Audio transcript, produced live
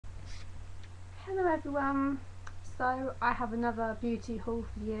Hello everyone, so I have another beauty haul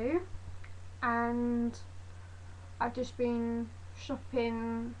for you, and I've just been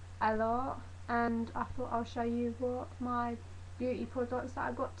shopping a lot and I thought I'll show you what my beauty products that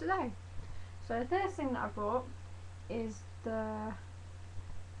I got today. So the first thing that I bought is the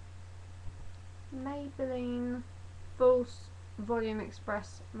Maybelline False Volume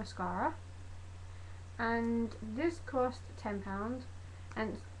Express mascara, and this cost £10,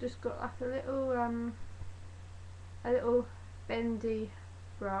 and it's just got like a little bendy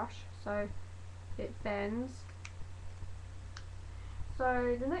brush, so it bends.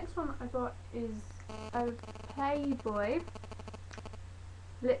 So the next one I got is a Playboy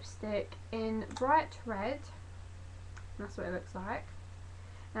lipstick in bright red. That's what it looks like,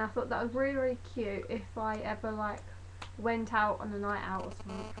 and I thought that was really cute if I ever like went out on a night out or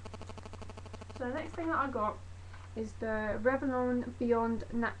something. So the next thing that I got is the Revlon Beyond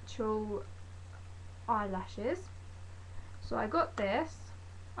Natural eyelashes. So I got this,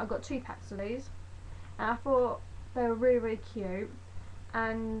 I got 2 packs of these, and I thought they were really cute,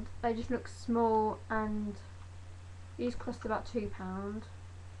 and they just look small, and these cost about £2,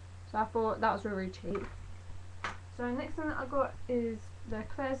 so I thought that was really cheap. So the next thing that I got is the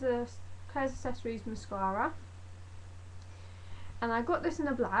Claire's Accessories mascara, and I got this in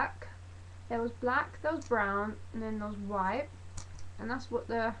a black. There was black, there was brown, and then there was white, and that's what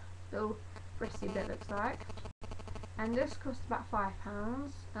the little bristly bit looks like. And this cost about £5,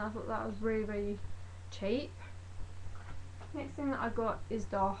 and I thought that was really cheap. Next thing that I got is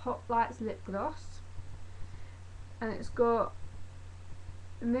the Hot Lights lip gloss, and it's got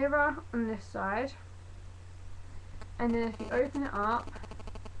a mirror on this side, and then if you open it up,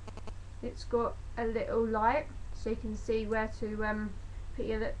 it's got a little light so you can see where to put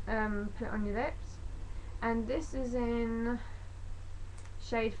it on your lips. And this is in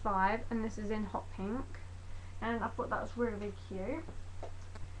shade 5, and this is in hot pink, and I thought that was really cute.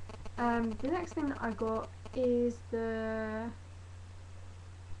 The next thing that I got is the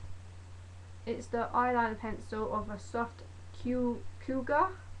eyeliner pencil of a soft cougar,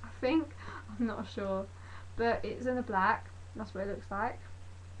 I think. I'm not sure, but it's in a black. That's what it looks like.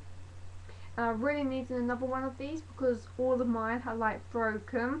 And I really needed another one of these because all of mine had like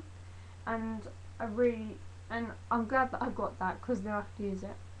broken, and I'm glad that I got that because now I have to use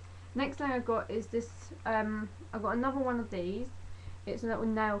it. Next thing I got is this. I got another one of these. It's a little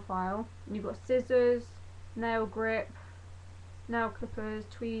nail file. You've got scissors, nail grip, nail clippers,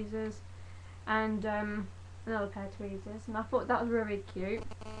 tweezers, and another pair of tweezers. And I thought that was really cute.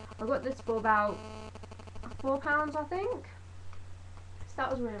 I got this for about £4, I think. So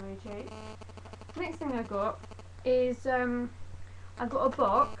that was really cheap. Next thing I got is I got a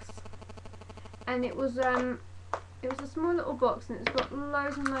box, and it was a small little box, and it's got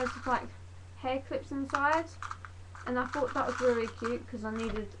loads and loads of like hair clips inside, and I thought that was really cute because I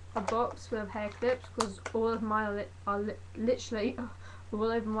needed a box full of hair clips because all of mine are literally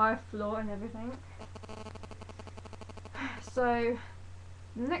all over my floor and everything. So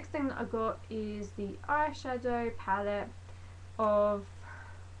the next thing that I got is the eyeshadow palette of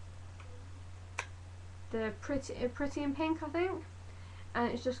the Pretty in Pink, I think,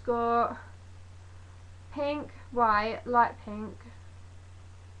 and it's just got pink, white, light pink,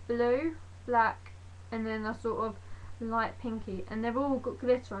 blue, black, and then a sort of light pinky, and they've all got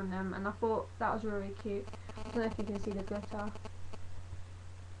glitter on them, and I thought that was really cute. I don't know if you can see the glitter.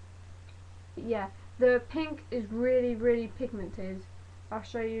 But yeah, the pink is really pigmented. I'll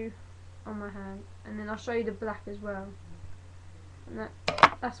show you on my hand, and then I'll show you the black as well, and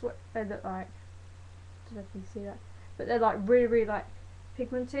that's what they look like. I don't know if you can see that, but they're like really like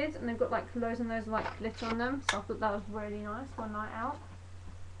pigmented, and they've got like loads and loads of like glitter on them, so I thought that was really nice for a night out.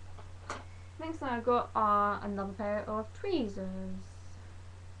 Next thing I got are another pair of tweezers.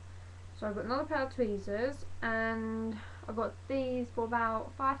 So I got another pair of tweezers, and I got these for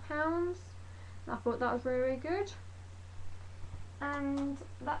about £5, and I thought that was really good. And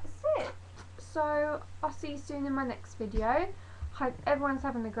that's it. So I'll see you soon in my next video. Hope everyone's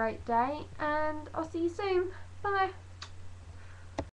having a great day, and I'll see you soon. Bye.